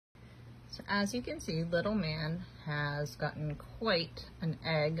So as you can see, little man has gotten quite an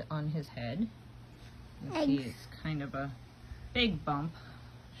egg on his head. He's kind of a big bump.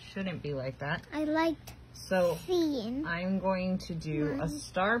 Shouldn't be like that. I liked seeing. I'm going to do a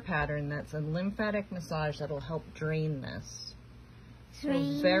star pattern that's a lymphatic massage that'll help drain this. So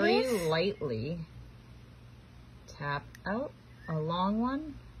very lightly tap out a long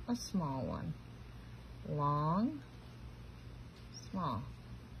one, a small one. Long, small.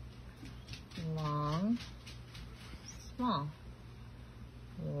 Long, small.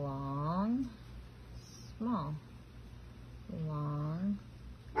 Long, small. Long,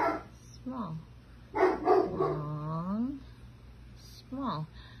 small. Long, small.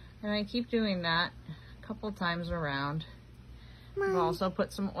 And I keep doing that a couple times around. I've also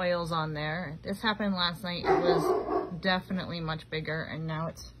put some oils on there. This happened last night. It was definitely much bigger, and now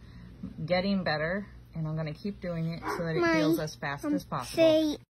it's getting better. And I'm going to keep doing it so that it heals as fast as possible.